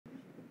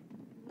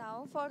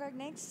Now, for our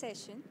next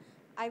session,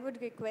 I would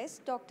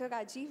request Dr.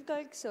 Rajiv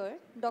Garg sir,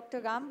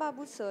 Dr. Ram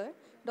Babu sir,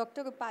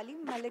 Dr. Rupali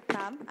Malik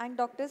ma'am, and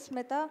Dr.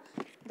 Smita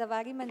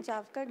Davari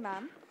Manjavkar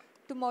ma'am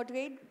to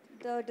moderate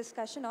the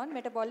discussion on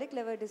metabolic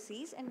liver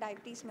disease and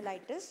diabetes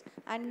mellitus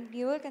and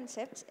newer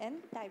concepts in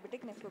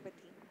diabetic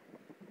nephropathy.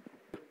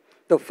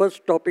 The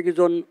first topic is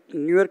on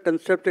newer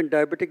concept in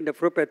diabetic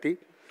nephropathy.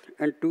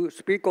 And to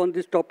speak on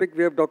this topic,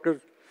 we have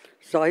Dr.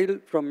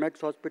 Sahil from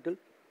Max Hospital.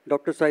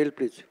 Dr. Sahil,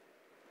 please.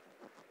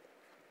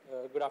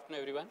 Good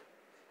afternoon, everyone.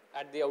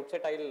 At the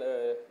outset,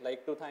 I'll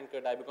like to thank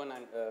Dibicon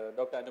and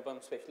Dr. Anupam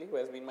especially, who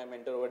has been my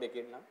mentor over a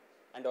decade now,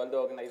 and all the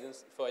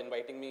organizers for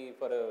inviting me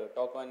for a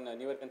talk on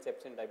newer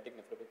concepts in diabetic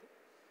nephropathy.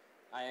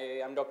 I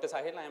am Dr.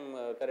 Sahil. I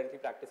am currently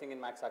practicing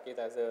in Max Saket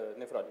as a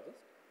nephrologist.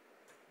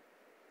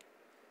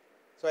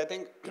 So I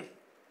think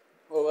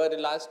over the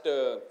last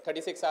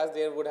 36 hours,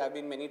 there would have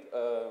been many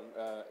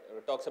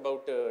talks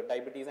about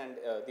diabetes and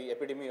the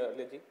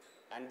epidemiology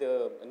and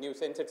the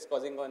nuisance it's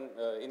causing on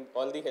in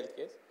all the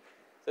healthcare.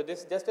 So this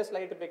is just a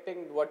slide depicting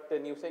what the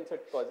nuisance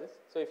it causes.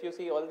 So if you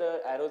see all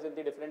the arrows in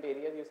the different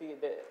areas, you see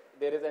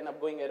there is an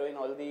upgoing arrow in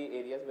all the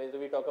areas. Whether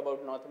we talk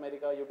about North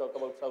America, you talk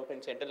about South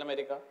and Central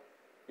America,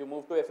 you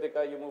move to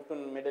Africa, you move to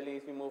Middle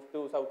East, you move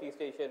to Southeast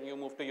Asia, you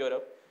move to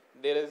Europe.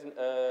 There is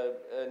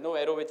no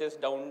arrow which is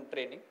down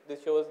trending.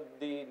 This shows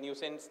the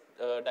nuisance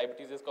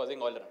diabetes is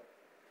causing all around.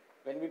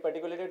 When we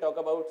particularly talk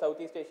about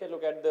Southeast Asia,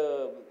 look at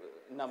the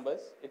numbers.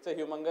 It's a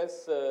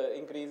humongous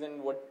increase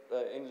in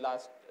in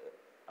last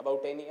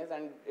about 10 years,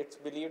 and it's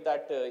believed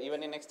that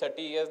even in next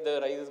 30 years, the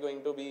rise is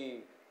going to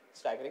be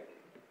staggering.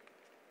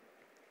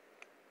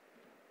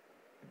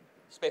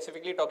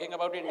 Specifically talking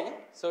about India,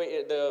 so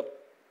the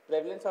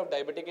prevalence of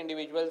diabetic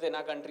individuals in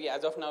our country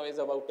as of now is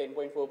about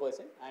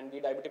 10.4%, and the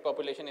diabetic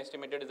population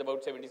estimated is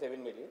about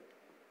 77 million.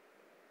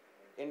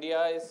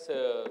 India is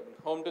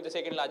home to the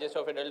second largest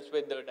of adults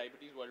with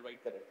diabetes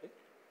worldwide currently.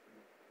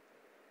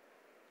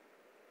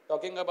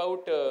 Talking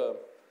about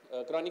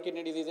chronic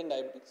kidney disease and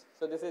diabetes.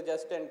 So this is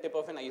just a tip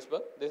of an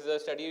iceberg. This is a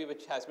study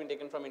which has been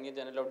taken from Indian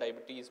Journal of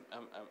Diabetes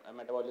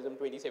Metabolism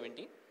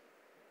 2017.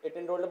 It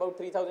enrolled about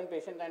 3,000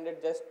 patients, and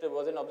it just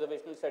was an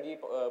observational study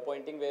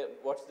pointing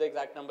what's the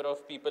exact number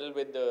of people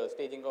with the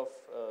staging of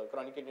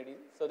chronic kidney disease.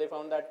 So they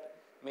found that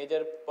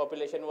major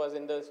population was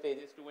in the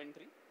stages 2 and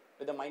 3,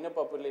 with the minor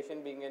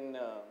population being in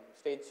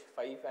stage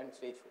 5 and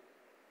stage 4.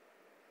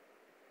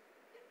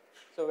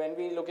 So when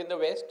we look in the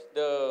West,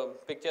 the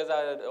pictures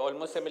are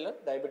almost similar.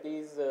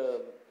 Diabetes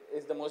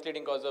is the most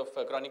leading cause of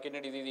chronic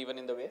kidney disease even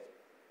in the West.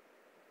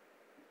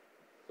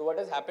 So what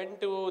has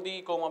happened to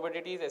the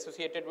comorbidities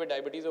associated with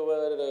diabetes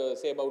over,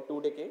 say, about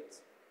 2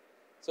 decades?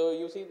 So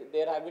you see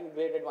there have been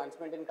great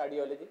advancement in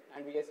cardiology,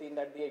 and we have seen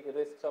that the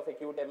risks of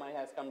acute MI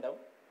has come down.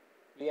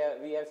 We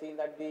have seen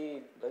that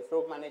the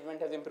stroke management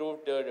has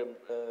improved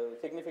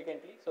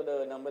significantly, so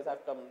the numbers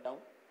have come down.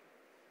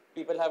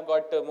 People have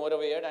got more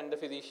aware, and the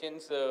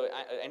physicians,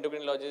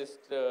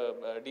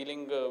 endocrinologists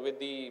dealing with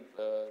the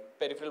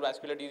peripheral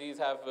vascular disease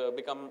have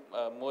become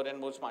more and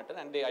more smarter,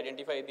 and they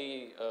identify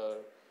the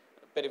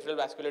peripheral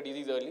vascular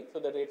disease early. So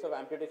the rates of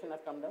amputation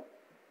have come down.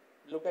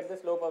 Look at the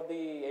slope of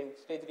the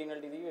end-stage renal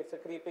disease. It's a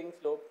creeping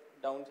slope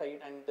downside,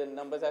 and the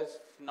numbers has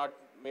not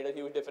made a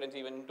huge difference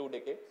even in 2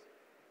 decades.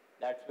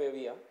 That's where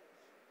we are.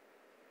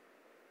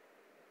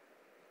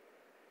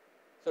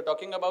 So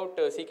talking about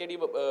CKD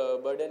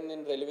burden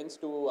in relevance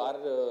to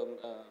our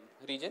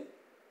region.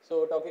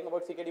 So talking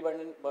about CKD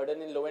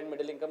burden in low and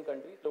middle income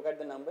countries, look at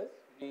the numbers.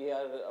 We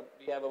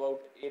have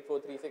about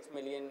 8,436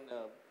 million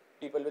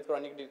people with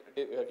chronic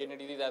kidney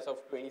disease as of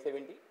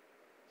 2017.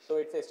 So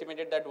it's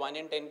estimated that 1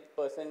 in 10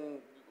 person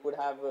would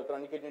have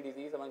chronic kidney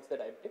disease amongst the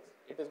diabetics.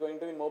 It is going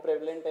to be more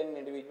prevalent in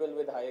individuals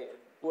with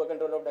poor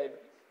control of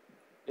diabetes,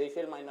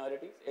 racial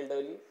minorities,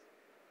 elderly,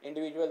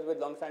 individuals with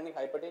long-standing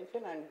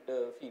hypertension, and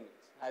females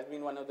has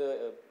been one of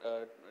the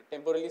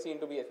temporarily seen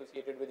to be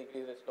associated with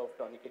increased risk of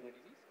chronic kidney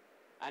disease.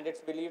 And it's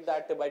believed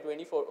that by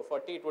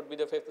 2040, it would be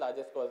the 5th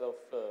largest cause of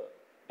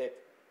death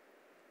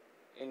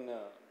in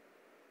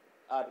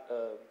our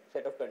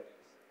set of countries.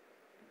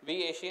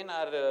 We Asian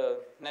are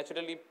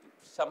naturally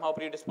somehow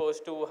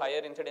predisposed to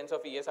higher incidence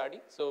of ESRD.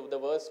 So the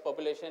worst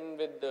population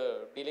with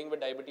dealing with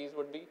diabetes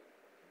would be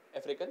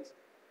Africans,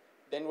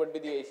 then would be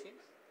the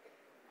Asians,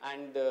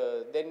 and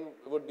then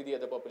would be the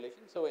other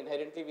population. So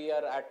inherently we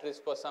are at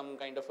risk for some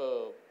kind of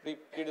a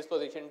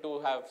predisposition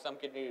to have some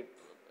kidney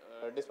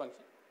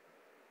dysfunction.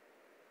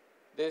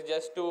 This is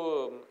just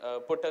to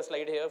put a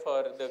slide here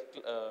for the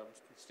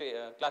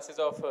classes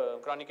of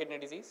chronic kidney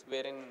disease,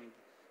 wherein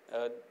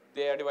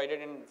they are divided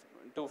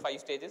into 5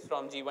 stages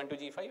from G1 to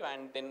G5,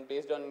 and then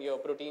based on your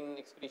protein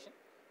excretion,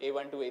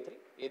 A1 to A3,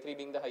 A3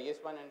 being the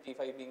highest one and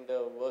G5 being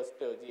the worst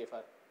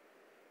GFR.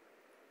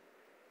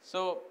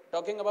 So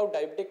talking about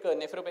diabetic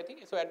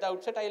nephropathy, so at the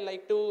outset I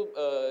like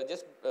to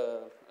just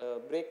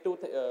break two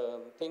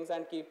things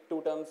and keep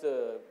 2 terms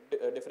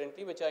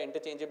differently, which are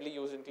interchangeably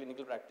used in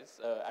clinical practice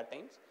at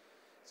times.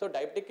 So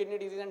diabetic kidney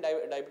disease and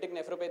diabetic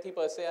nephropathy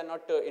per se are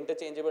not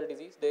interchangeable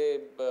disease.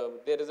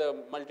 There is a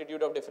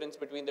multitude of difference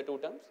between the 2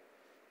 terms.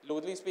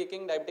 Loosely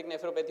speaking, diabetic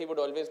nephropathy would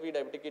always be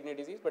diabetic kidney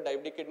disease, but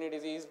diabetic kidney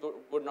disease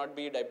would not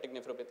be diabetic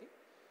nephropathy.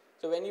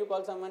 So when you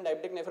call someone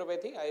diabetic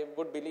nephropathy, I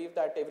would believe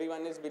that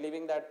everyone is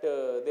believing that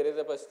there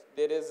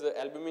is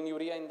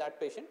albuminuria in that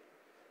patient.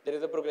 There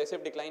is a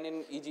progressive decline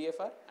in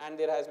EGFR, and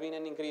there has been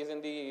an increase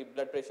in the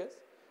blood pressures.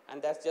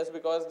 And that's just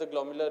because the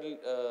glomerular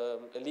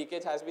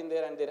leakage has been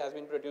there, and there has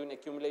been protein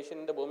accumulation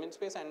in the Bowman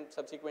space, and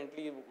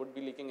subsequently would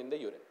be leaking in the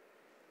urine.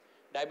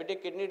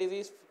 Diabetic kidney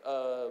disease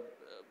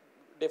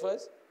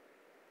differs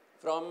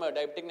from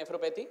diabetic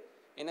nephropathy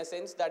in a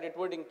sense that it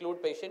would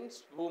include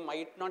patients who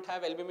might not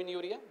have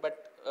albuminuria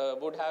but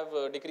would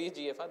have decreased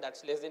GFR,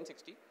 that's less than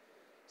 60.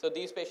 So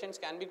these patients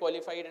can be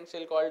qualified and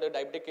still called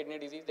diabetic kidney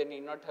disease. They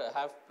need not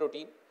have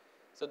protein.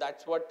 So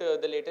that's what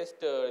the latest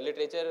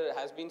literature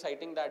has been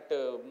citing, that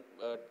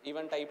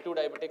even type 2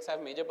 diabetics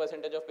have major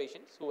percentage of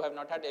patients who have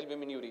not had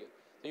albuminuria.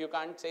 So you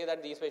can't say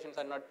that these patients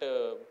are not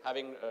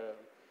having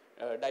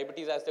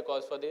diabetes as the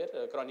cause for their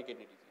chronic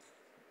kidney disease.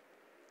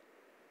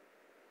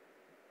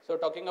 So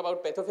talking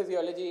about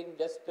pathophysiology in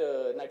just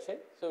a nutshell,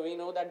 so we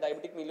know that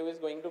diabetic milieu is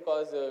going to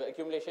cause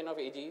accumulation of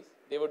AGEs.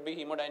 There would be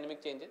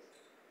hemodynamic changes.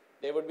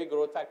 There would be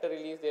growth factor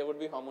release. There would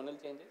be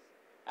hormonal changes.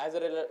 As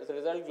a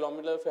result,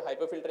 glomerular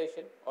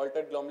hyperfiltration,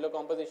 altered glomerular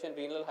composition,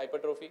 renal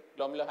hypertrophy,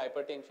 glomerular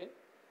hypertension.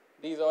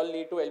 These all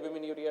lead to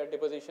albuminuria,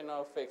 deposition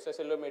of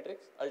extracellular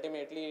matrix,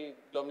 ultimately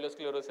glomerular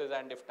sclerosis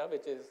and IFTA,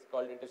 which is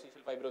called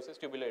interstitial fibrosis,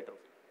 tubular atrophy.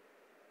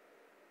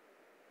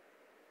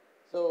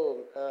 So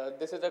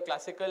this is a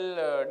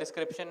classical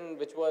description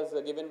which was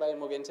given by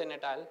Mogensen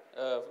et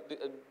al.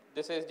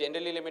 This is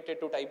generally limited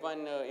to type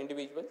 1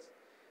 individuals.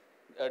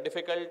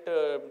 Difficult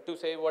to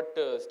say what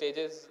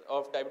stages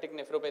of diabetic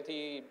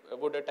nephropathy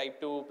would a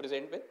type 2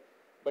 present with,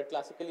 but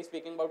classically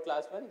speaking about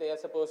class 1, they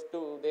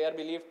are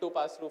believed to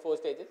pass through 4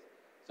 stages.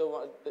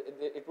 So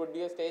it would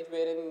be a stage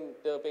wherein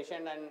the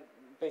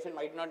patient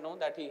might not know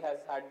that he has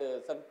had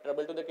some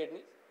trouble to the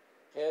kidneys.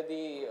 Here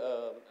the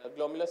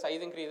glomerular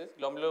size increases,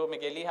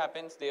 glomerulomegaly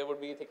happens, there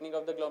would be thickening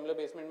of the glomerular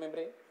basement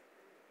membrane.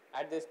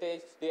 At this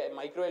stage, the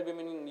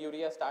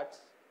microalbuminuria starts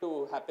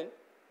to happen,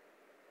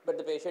 but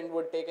the patient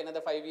would take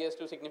another 5 years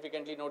to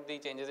significantly note the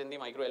changes in the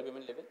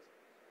microalbumin levels.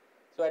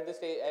 So at this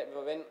stage,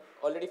 when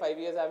already 5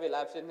 years have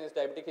elapsed in his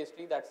diabetic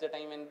history, that's the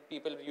time when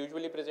people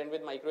usually present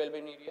with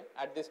microalbuminuria.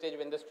 At this stage,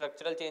 when the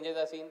structural changes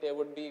are seen, there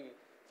would be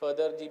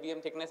further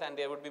GBM thickness and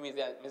there would be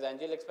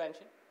mesangial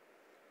expansion.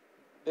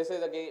 This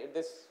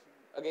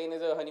again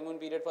is a honeymoon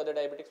period for the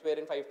diabetics, where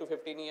in 5 to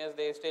 15 years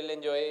they still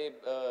enjoy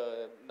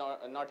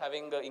not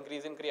having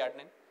increase in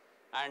creatinine.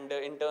 And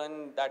in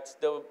turn, that's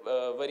the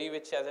worry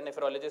which as a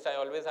nephrologist I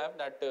always have,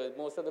 that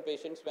most of the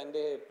patients when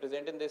they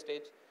present in this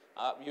stage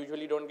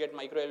usually don't get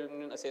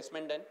microalbumin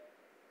assessment done.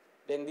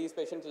 Then these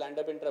patients land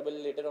up in trouble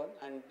later on,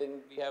 and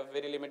then we have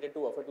very limited to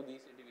offer to these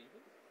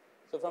individuals.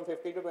 So from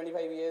 50 to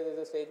 25 years is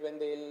a stage when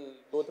they'll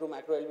go through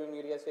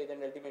macroalbuminuria stage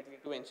and ultimately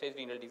to end-stage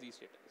renal disease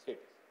status.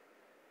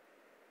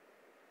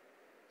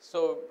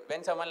 So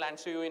when someone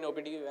lands to you in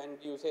OPD and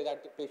you say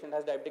that patient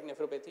has diabetic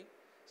nephropathy,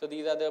 so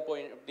these are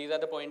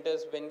the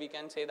pointers when we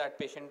can say that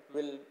patient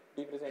will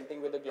be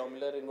presenting with a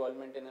glomerular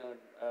involvement in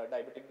a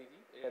diabetic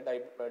disease,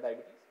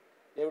 diabetes.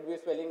 There would be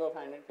a swelling of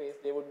hand and face.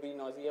 There would be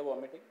nausea,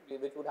 vomiting,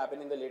 which would happen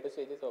in the later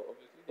stages.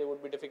 Obviously, there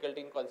would be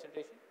difficulty in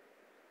concentration.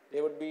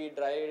 There would be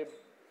dry,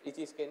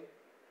 itchy skin.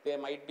 There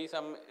might be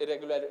some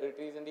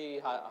irregularities in the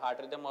heart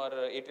rhythm or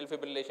atrial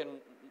fibrillation.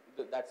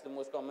 That's the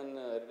most common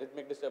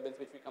rhythmic disturbance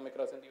which we come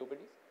across in the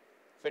OPDs.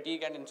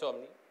 Fatigue and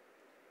insomnia.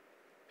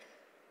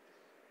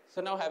 So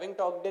now, having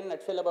talked in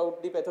nutshell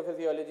about the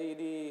pathophysiology,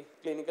 the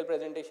clinical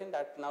presentation,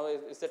 that now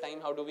is the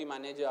time how do we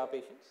manage our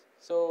patients.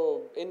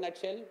 So in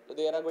nutshell,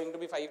 there are going to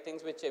be 5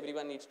 things which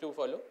everyone needs to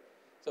follow.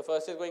 So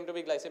first is going to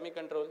be glycemic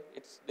control.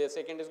 The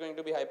second is going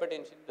to be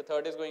hypertension. The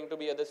third is going to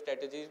be other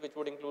strategies which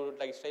would include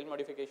lifestyle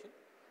modification.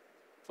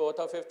 Fourth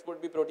or fifth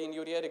would be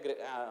proteinuria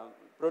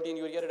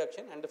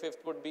reduction, and the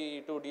fifth would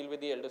be to deal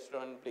with the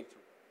aldosterone breakthrough.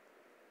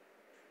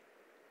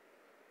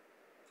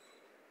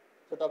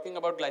 So talking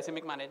about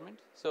glycemic management,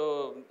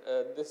 so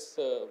this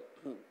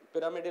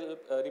pyramidal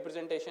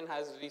representation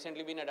has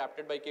recently been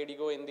adapted by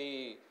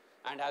KDIGO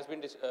and has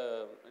been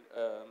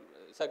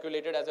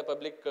circulated as a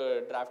public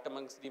draft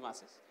amongst the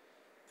masses.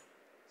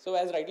 So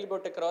as rightly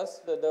put across,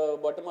 the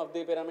bottom of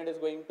the pyramid is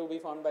going to be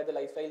formed by the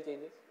lifestyle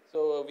changes.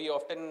 So we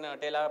often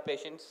tell our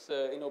patients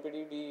in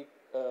OPD, be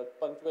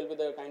punctual with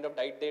the kind of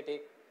diet they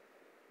take,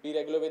 be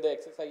regular with the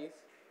exercise.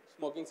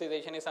 Smoking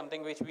cessation is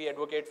something which we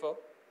advocate for,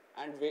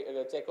 and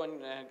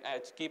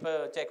keep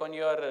a check on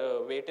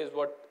your weight is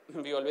what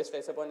we always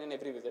stress upon in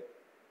every visit.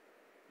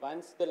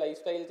 Once the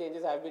lifestyle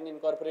changes have been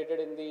incorporated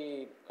in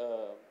the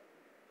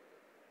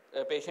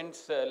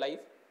patient's life,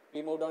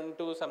 we moved on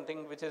to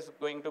something which is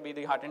going to be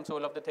the heart and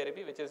soul of the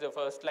therapy, which is the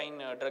first line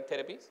drug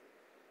therapies.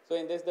 So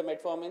in this, the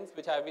metformins,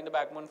 which have been the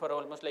backbone for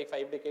almost like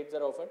 5 decades,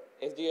 are offered.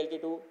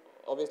 SGLT2,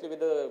 obviously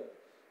with the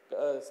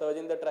surge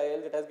in the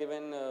trials, it has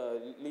given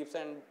leaps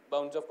and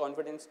bounds of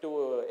confidence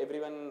to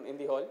everyone in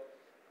the hall.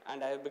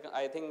 And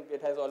I think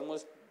it has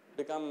almost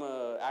become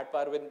at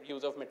par with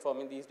use of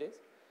metformin these days.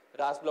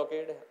 RAS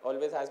blockade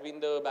always has been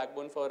the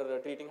backbone for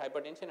treating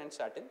hypertension and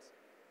statins.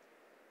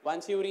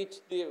 Once you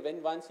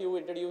once you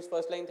introduce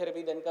first-line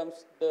therapy, then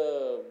comes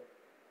the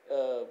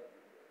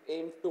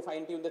aim to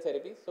fine-tune the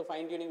therapy. So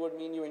fine-tuning would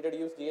mean you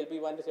introduce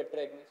GLP-1 receptor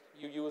agonist,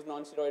 you use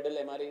non-steroidal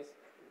MRAs,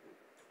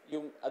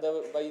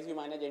 otherwise you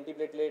manage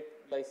antiplatelet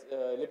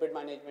lipid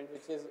management,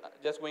 which is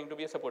just going to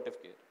be a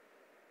supportive care.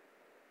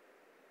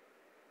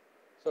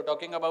 So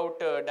talking about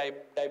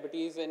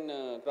diabetes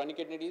and chronic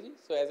kidney disease.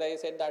 So as I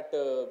said that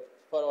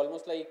for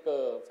almost like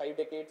 5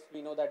 decades,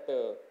 we know that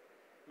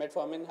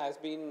metformin has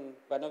been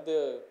one of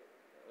the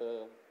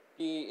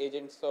key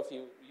agents of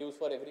use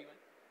for everyone.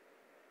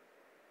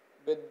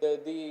 With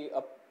the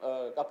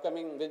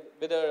upcoming, with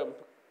the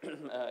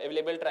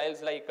available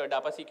trials like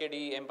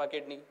DAPA-CKD,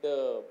 EMPA-Kidney,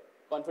 the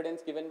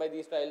confidence given by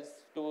these trials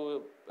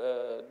to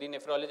the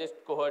nephrologist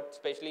cohort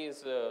especially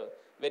is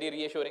very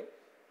reassuring.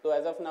 So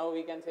as of now,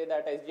 we can say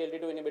that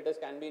SGLT2 inhibitors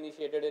can be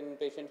initiated in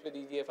patients with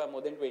eGFR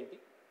more than 20.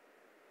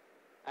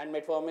 And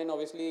metformin,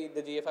 obviously,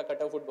 the GFR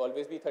cutoff would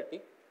always be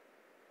 30.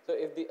 So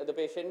if the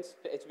patient's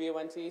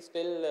HbA1c is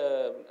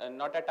still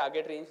not at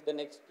target range, the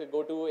next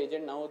go-to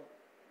agent now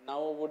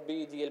would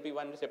be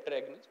GLP-1 receptor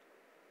agonist.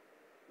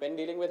 When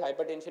dealing with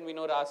hypertension, we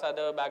know RAS are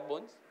the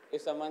backbones.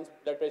 If someone's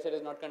blood pressure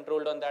is not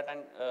controlled on that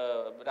and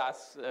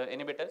RAS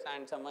inhibitors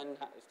and someone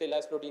still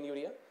has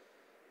proteinuria,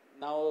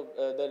 now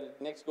the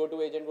next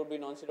go-to agent would be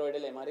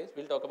non-steroidal MRAs.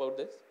 We'll talk about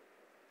this.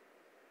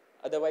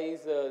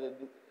 Otherwise,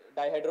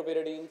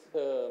 dihydropyridines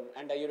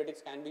and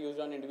diuretics can be used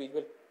on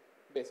individual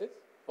basis.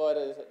 For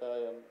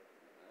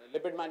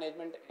lipid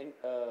management,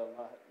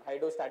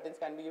 high-dose statins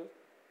can be used.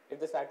 If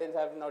the statins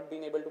have not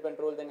been able to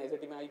control, then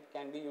ezetimibe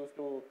can be used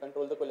to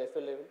control the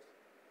cholesterol levels.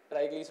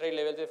 Triglyceride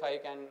levels, if high,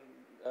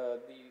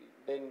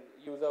 then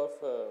use of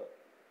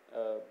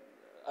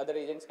other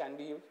agents can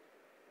be used.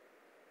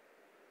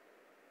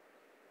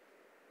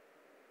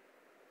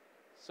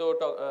 So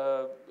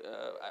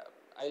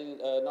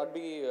I'll not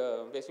be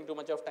wasting too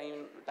much of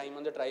time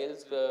on the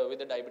trials with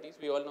the diabetes.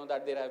 We all know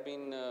that there have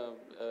been,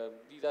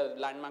 these are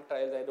landmark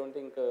trials. I don't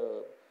think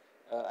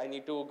I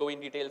need to go in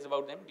details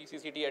about them.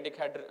 DCCT-EDIC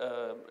had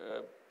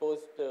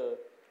posed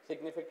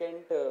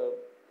significant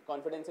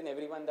confidence in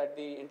everyone that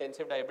the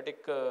intensive diabetic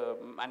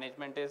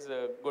management is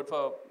good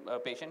for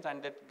patients,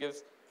 and that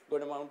gives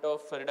good amount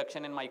of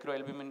reduction in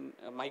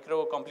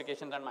micro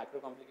complications and macro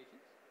complications.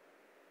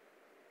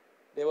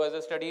 There was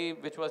a study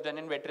which was done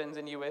in veterans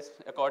in US,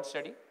 a CORD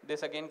study.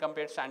 This again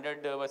compared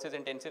standard versus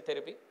intensive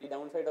therapy. The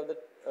downside of the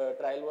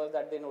trial was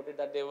that they noted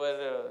that there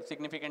were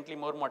significantly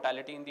more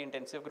mortality in the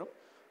intensive group.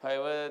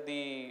 However,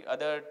 the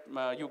other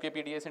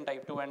UKPDS in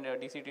type 2 and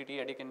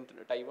DCTT-EDIC in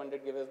type 1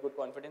 did give us good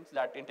confidence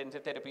that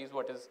intensive therapy is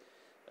what is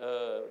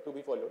to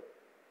be followed.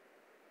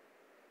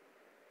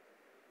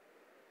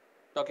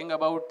 Talking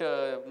about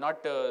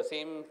not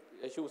same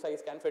shoe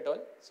size can fit all.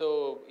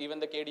 So even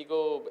the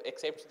KDIGO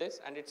accepts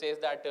this, and it says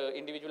that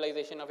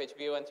individualization of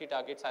HbA1c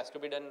targets has to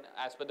be done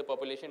as per the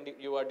population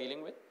you are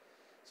dealing with.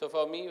 So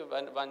for me,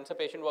 once a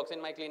patient walks in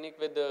my clinic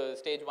with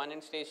stage 1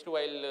 and stage 2,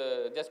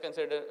 I'll just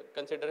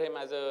consider him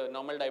as a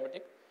normal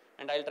diabetic,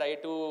 and I'll try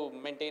to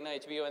maintain a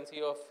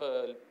HbA1c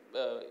of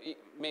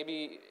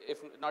maybe if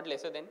not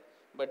lesser than,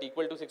 but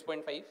equal to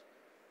 6.5.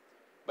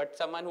 But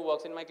someone who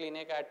walks in my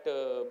clinic at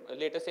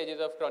later stages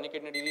of chronic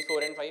kidney disease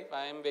 4 and 5,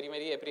 I am very,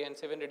 very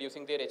apprehensive in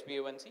reducing their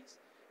HbA1cs,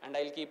 and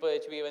I'll keep a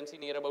HbA1c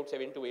near about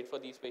 7 to 8 for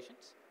these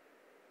patients.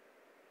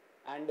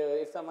 And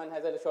if someone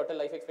has a shorter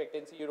life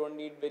expectancy, you don't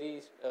need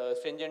very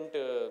stringent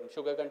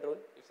sugar control.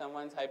 If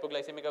someone's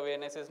hypoglycemic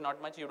awareness is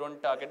not much, you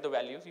don't target the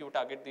values, you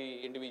target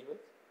the individual.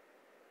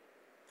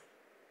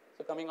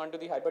 So coming on to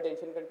the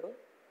hypertension control.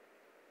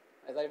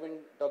 As I've been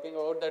talking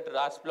about, that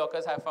RAS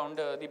blockers have found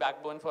the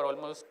backbone for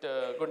almost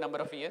a good number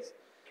of years.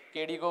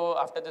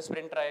 KDIGO, after the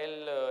SPRINT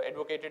trial,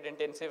 advocated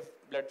intensive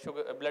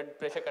blood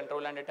pressure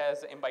control, and it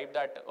has imbibed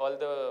that all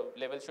the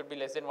levels should be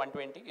less than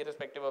 120,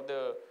 irrespective of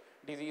the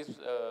disease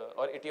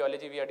or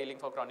etiology we are dealing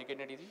for chronic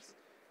kidney disease.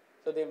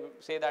 So they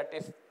say that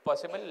if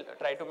possible,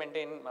 try to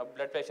maintain a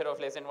blood pressure of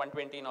less than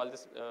 120 in all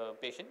these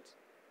patients.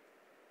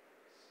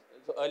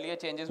 So earlier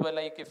changes were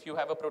like if you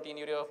have a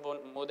proteinuria of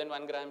more than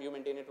 1 gram, you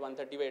maintain it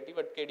 130/80,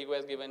 but KDIGO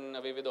has given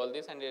away with all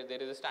this, and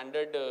there is a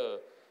standard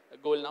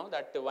goal now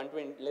that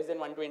less than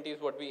 120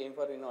 is what we aim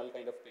for in all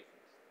kind of patients.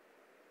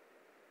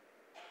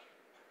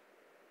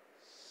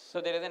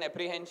 So there is an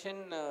apprehension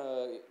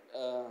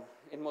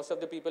in most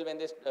of the people when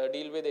they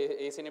deal with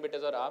ACE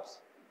inhibitors or ARBs.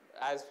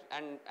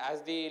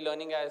 As the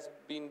learning has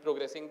been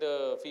progressing,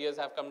 the fears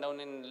have come down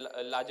in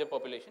a larger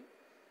population.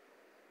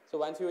 So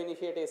once you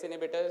initiate ACE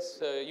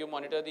inhibitors, you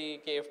monitor the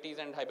KFTs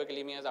and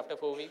hyperkalemias after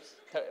 4 weeks.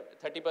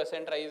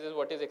 30% rise is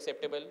what is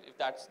acceptable.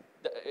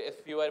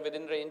 If you are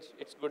within range,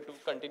 it's good to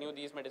continue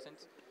these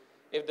medicines.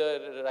 If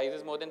the rise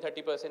is more than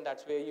 30%,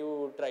 that's where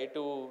you try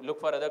to look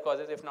for other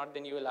causes. If not,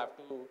 then you will have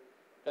to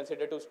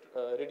consider to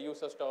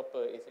reduce or stop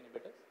ACE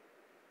inhibitors.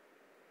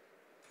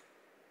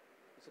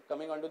 So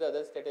coming on to the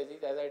other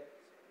strategies, as I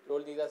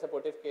told, these are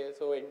supportive care.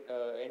 So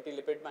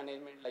anti-lipid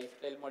management,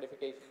 lifestyle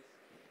modifications.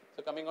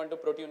 So coming on to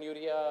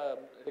proteinuria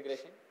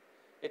regression.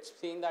 it's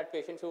seen that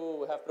patients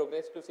who have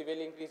progressed to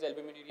severely increased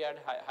albuminuria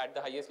had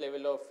the highest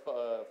level of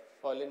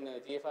fall in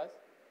GFRs.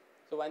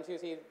 So once you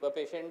see a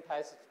patient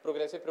has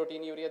progressive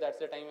proteinuria, that's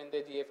the time when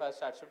the GFR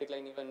starts to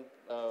decline even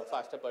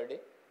faster per day.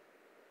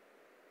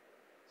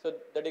 So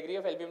the degree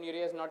of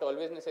albuminuria is not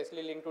always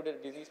necessarily linked to the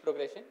disease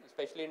progression,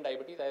 especially in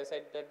diabetes. As I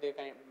said, that there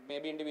may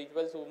be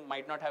individuals who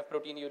might not have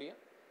proteinuria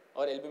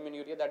or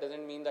albuminuria. That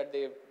doesn't mean that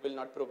they will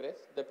not progress.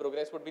 The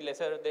progress would be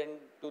lesser than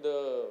to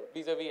the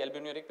vis-a-vis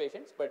albuminuric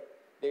patients, but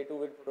they too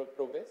will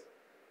progress.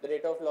 The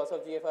rate of loss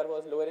of GFR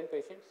was lower in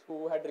patients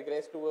who had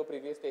regressed to a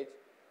previous stage.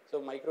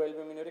 So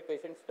microalbuminuric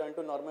patients turned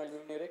to normal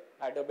albuminuric,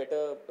 had a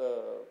better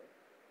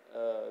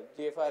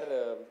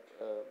GFR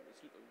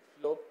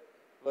slope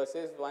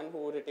versus one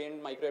who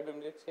retained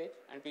microalbuminuric stage,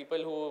 and people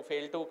who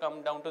failed to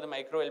come down to the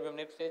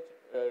microalbuminuric stage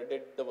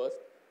did the worst.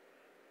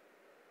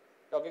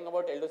 Talking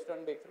about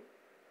aldosterone breakthrough.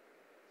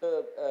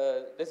 So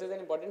this is an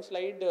important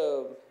slide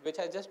which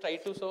I just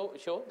tried to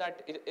show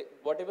that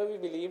whatever we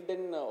believed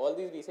in all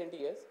these recent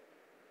years,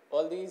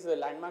 all these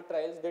landmark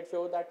trials did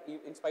show that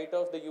in spite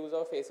of the use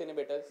of ACE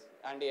inhibitors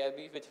and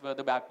ARBs, which were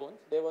the backbones,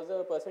 there was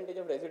a percentage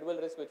of residual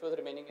risk which was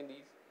remaining in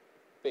these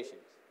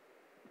patients.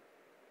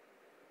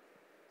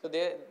 So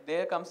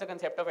there comes the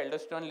concept of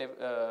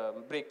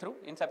aldosterone breakthrough.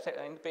 In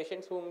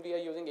patients whom we are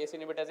using ACE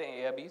inhibitors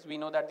and ARBs, we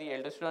know that the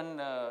aldosterone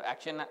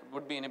action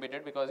would be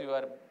inhibited because you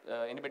are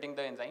inhibiting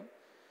the enzyme.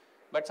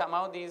 But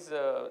somehow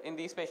in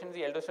these patients,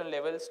 the aldosterone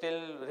levels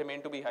still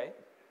remain to be high.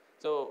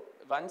 So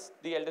once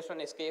the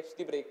aldosterone escapes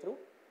the breakthrough,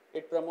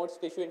 it promotes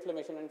tissue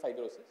inflammation and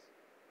fibrosis.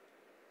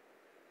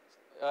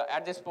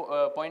 At this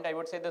point, I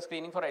would say the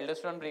screening for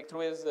aldosterone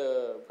breakthrough is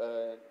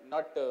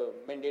not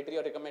mandatory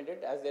or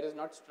recommended, as there is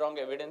not strong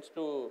evidence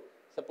to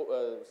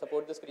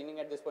support the screening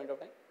at this point of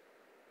time.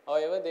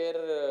 However,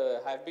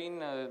 there have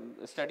been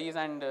studies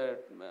and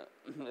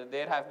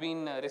there have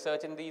been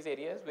research in these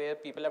areas where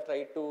people have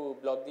tried to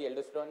block the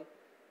aldosterone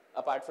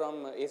apart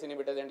from ACE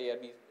inhibitors and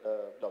ARBs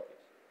blockage.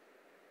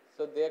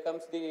 So there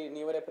comes the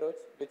newer approach,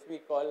 which we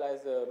call as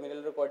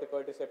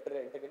mineralocorticoid receptor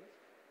antagonist.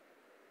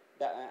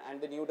 And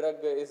the new drug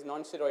is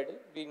non-steroidal.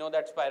 We know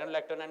that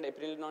spironolactone and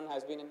eplerenone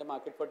has been in the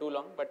market for too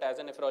long, but as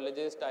a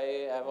nephrologist,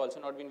 I have also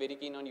not been very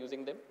keen on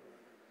using them.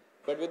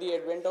 But with the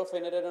advent of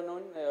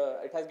finerenone,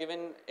 it has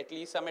given at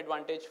least some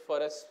advantage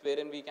for us,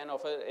 wherein we can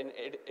offer an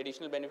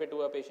additional benefit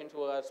to our patients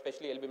who are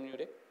especially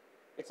albuminuric.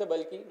 It's a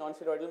bulky,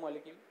 non-steroidal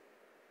molecule.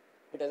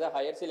 It has a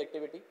higher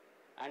selectivity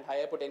and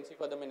higher potency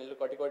for the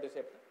mineralocorticoid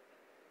receptor.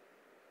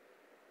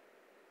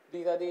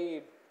 These are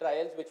the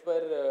trials which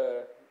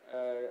were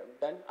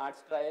done,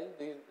 ARTS trial,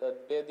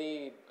 where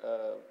the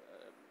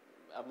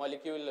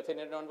molecule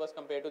finerenone was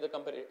compared to the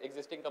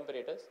existing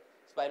comparators,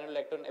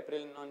 spironolactone,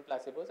 eplerenone,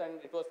 placebos,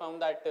 and it was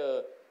found that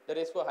the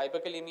risk for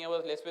hyperkalemia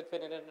was less with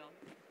finerenone.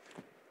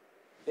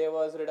 There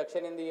was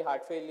reduction in the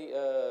heart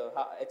failure,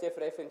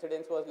 HFrEF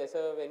incidence was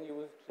lesser when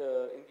used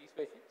in these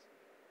patients.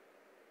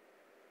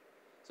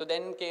 So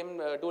then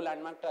came two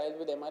landmark trials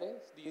with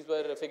MRAs. These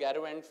were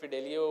Figaro and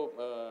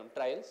Fidelio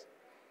trials.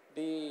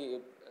 The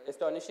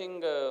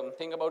astonishing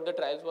thing about the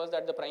trials was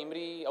that the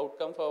primary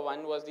outcome for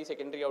one was the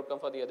secondary outcome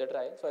for the other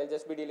trial. So I'll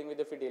just be dealing with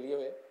the Fidelio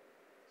here.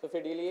 So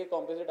Fidelio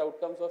composite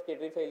outcomes of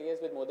kidney failures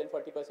with more than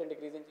 40%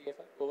 decrease in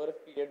GFR over a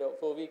period of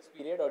 4 weeks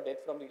period or death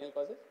from renal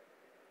causes.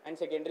 And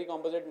secondary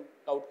composite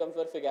outcomes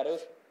were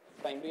Figaro's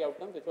primary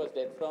outcomes, which was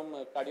death from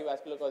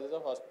cardiovascular causes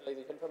or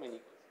hospitalization from any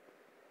cause.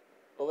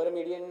 Over a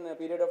median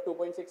period of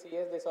 2.6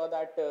 years, they saw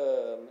that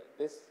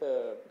this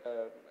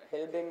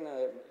helped in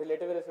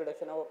relative risk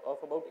reduction of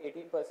about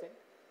 18%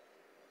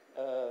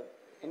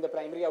 in the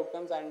primary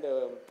outcomes and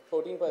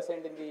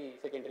 14% in the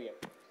secondary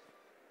outcomes.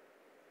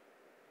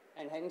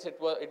 And hence it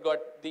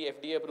got the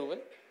FDA approval.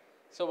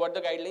 So what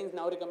the guidelines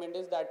now recommend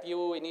is that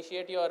you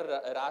initiate your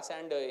RAS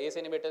and ACE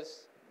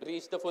inhibitors,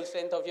 reach the full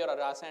strength of your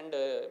RAS and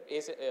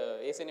ACE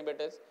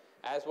inhibitors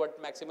as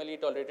what maximally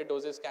tolerated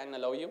doses can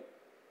allow you.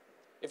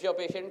 If your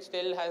patient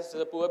still has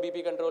poor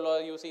BP control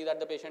or you see that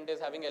the patient is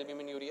having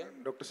albuminuria.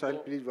 Dr.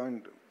 Sahil, please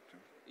one.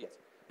 Yes.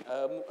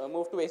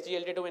 Move to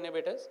SGLT2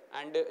 inhibitors,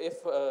 and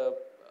if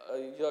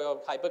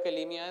your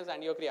hyperkalemias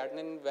and your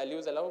creatinine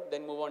values allow,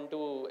 then move on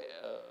to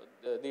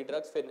the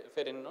drugs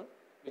finerenone,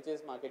 which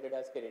is marketed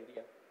as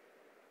Kerendia.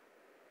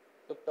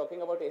 So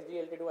talking about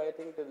SGLT2, I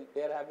think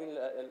there have been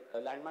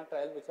landmark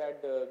trials which had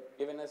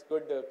given us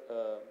good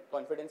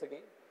confidence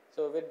again.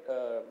 So with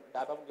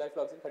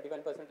dapagliflozin,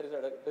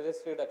 31%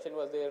 risk reduction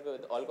was there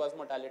with all-cause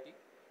mortality,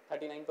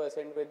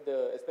 39% with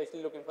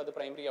especially looking for the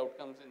primary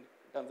outcomes in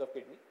terms of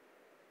kidney.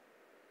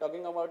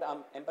 Talking about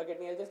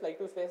EMPA-Kidney, I'd just like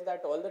to stress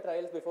that all the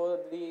trials before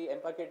the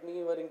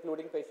EMPA-Kidney were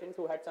including patients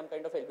who had some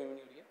kind of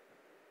albuminuria.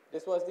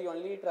 This was the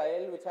only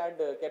trial which had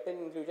kept an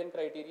inclusion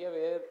criteria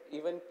where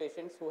even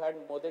patients who had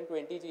more than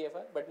 20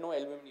 GFR but no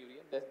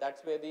albuminuria,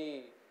 that's where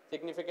the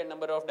significant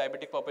number of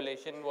diabetic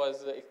population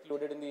was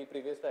excluded in the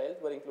previous trials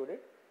were included.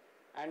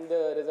 And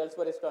the results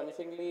were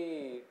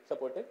astonishingly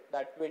supportive,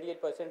 that 28%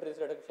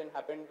 risk reduction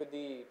happened with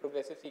the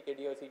progressive CKD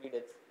or CV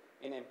deaths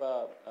in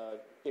EMPA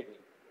kidney.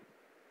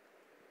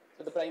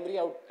 So the primary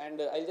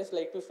I'll just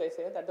like to stress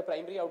here that the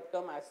primary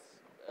outcome as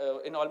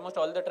in almost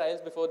all the trials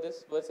before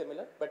this were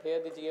similar, but here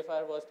the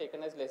GFR was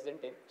taken as less than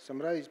 10.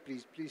 Summarize,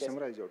 please yes.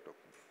 Summarize your talk.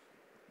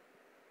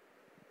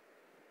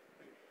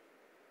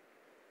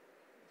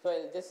 So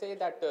I'll just say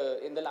that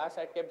in the last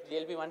slide kept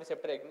GLP-1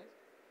 receptor agonist.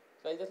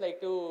 So I'll just like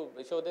to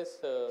show this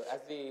as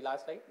the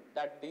last slide,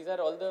 that these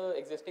are all the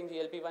existing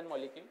GLP-1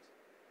 molecules.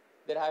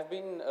 There have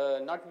been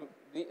not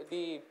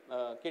the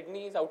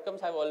kidneys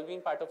outcomes have all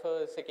been part of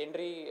a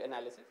secondary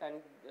analysis,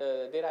 and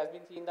there has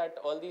been seen that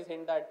all these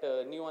hint that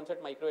new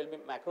onset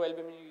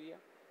macroalbuminuria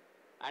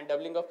and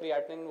doubling of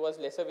creatinine was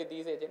lesser with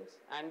these agents,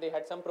 and they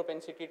had some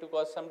propensity to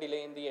cause some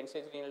delay in the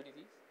end-stage renal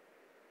disease.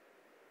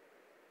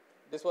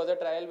 This was a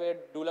trial where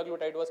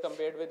dulaglutide was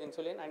compared with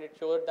insulin, and it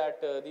showed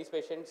that these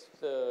patients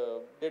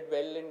did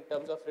well in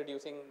terms of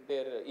reducing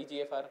their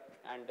eGFR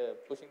and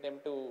pushing them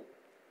to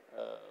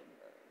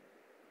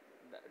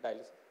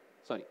dialysis.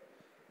 Sorry.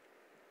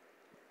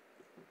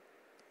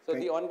 So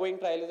the ongoing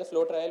trial is a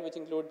slow trial which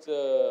includes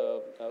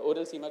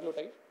oral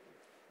semaglutide.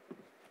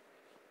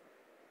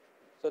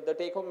 So the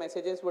take-home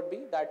messages would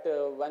be that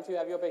once you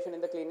have your patient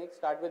in the clinic,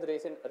 start with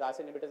RAS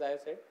inhibitors, I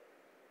have said.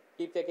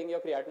 Keep checking your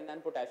creatinine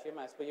and potassium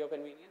as per your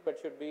convenience, but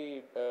should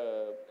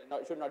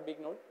not be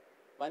ignored.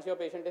 Once your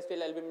patient is still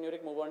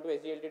albuminuric, move on to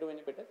SGLT2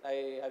 inhibitors.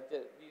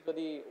 These were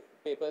the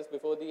papers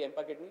before the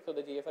EMPA kidney, so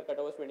the GFR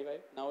cutoff was 25,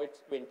 now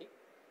it's 20.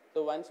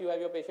 So once you have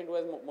your patient who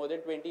has more than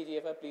 20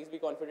 GFR, please be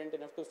confident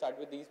enough to start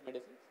with these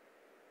medicines.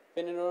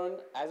 Finerenone,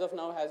 as of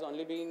now, has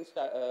only been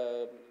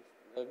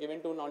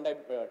given to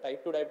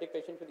type 2 diabetic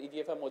patients with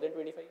eGFR more than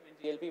 25, and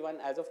GLP-1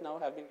 as of now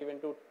have been given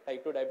to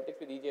type 2 diabetics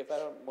with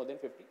eGFR more than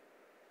 50.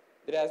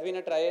 There has been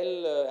a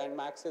trial, and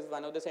Max is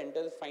one of the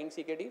centers, Find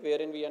CKD,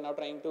 wherein we are now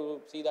trying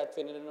to see that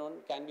finerenone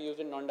can be used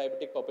in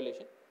non-diabetic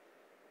population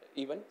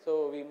even.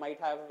 So we might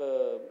have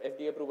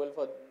FDA approval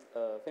for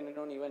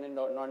finerenone even in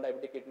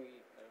non-diabetic kidney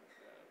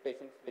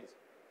patients.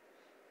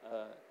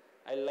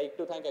 I'd like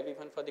to thank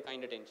everyone for the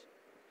kind attention.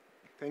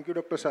 Thank you,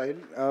 Dr.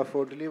 Sahil,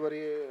 for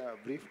delivering a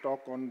brief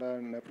talk on the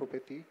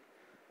nephropathy.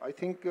 I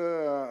think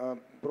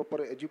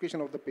proper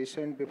education of the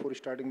patient before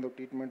starting the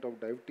treatment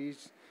of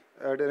diabetes,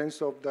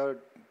 adherence of the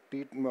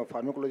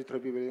pharmacology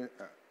therapy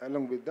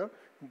along with the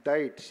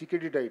diet,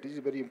 CKD diet is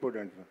very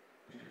important.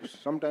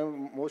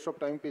 Sometimes, most of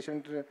time,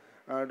 patient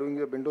doing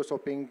the window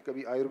shopping,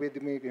 kabhi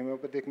Ayurvedic,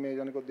 homeopathic,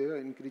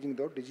 increasing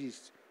the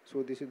disease.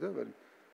 So this is the